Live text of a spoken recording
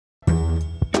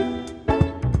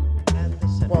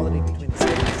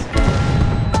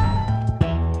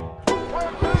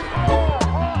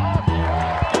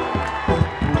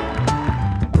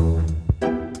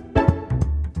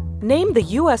Name the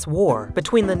U.S. war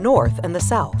between the North and the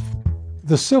South.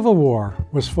 The Civil War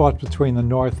was fought between the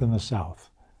North and the South,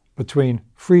 between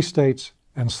free states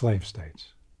and slave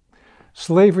states.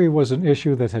 Slavery was an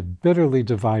issue that had bitterly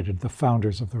divided the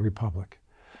founders of the Republic,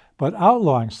 but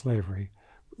outlawing slavery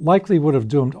likely would have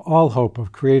doomed all hope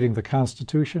of creating the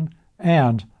Constitution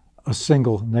and a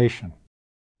single nation.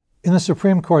 In the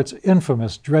Supreme Court's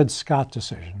infamous Dred Scott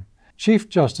decision, Chief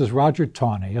Justice Roger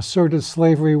Taney asserted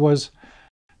slavery was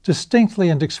distinctly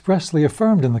and expressly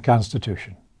affirmed in the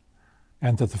Constitution,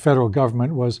 and that the federal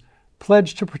government was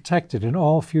pledged to protect it in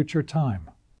all future time.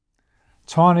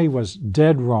 Taney was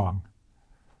dead wrong.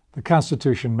 The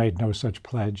Constitution made no such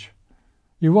pledge.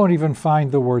 You won't even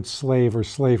find the word slave or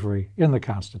slavery in the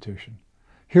Constitution.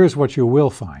 Here's what you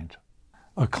will find: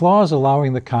 a clause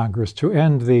allowing the Congress to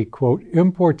end the, quote,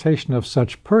 importation of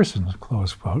such persons,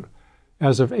 close quote,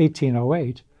 as of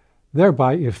 1808,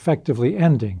 thereby effectively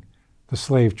ending the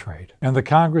slave trade. And the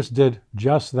Congress did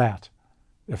just that,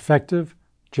 effective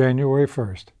January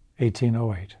 1st,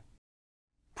 1808.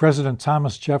 President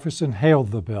Thomas Jefferson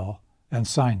hailed the bill and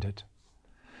signed it.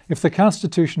 If the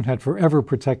Constitution had forever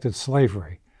protected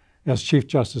slavery, as Chief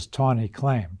Justice Taney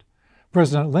claimed,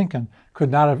 President Lincoln could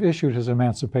not have issued his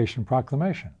Emancipation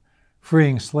Proclamation,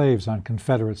 freeing slaves on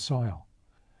Confederate soil.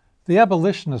 The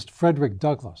abolitionist Frederick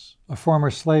Douglass, a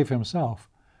former slave himself,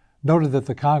 noted that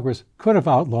the Congress could have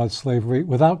outlawed slavery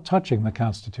without touching the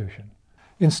Constitution.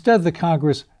 Instead, the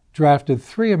Congress drafted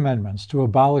 3 amendments to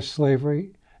abolish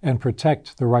slavery and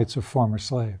protect the rights of former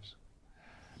slaves.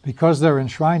 Because they're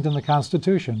enshrined in the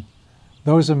Constitution,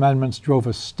 those amendments drove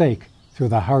a stake through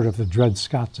the heart of the Dred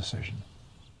Scott decision.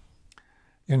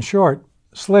 In short,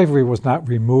 slavery was not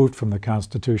removed from the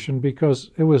Constitution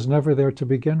because it was never there to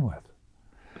begin with.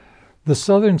 The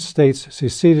Southern states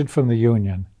seceded from the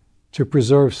Union to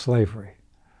preserve slavery,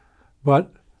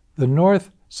 but the North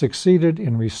succeeded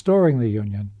in restoring the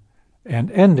Union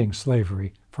and ending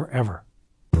slavery forever.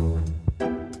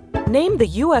 Name the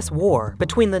U.S. war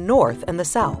between the North and the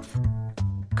South.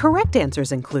 Correct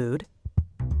answers include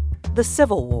the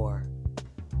Civil War,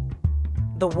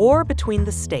 the war between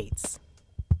the states,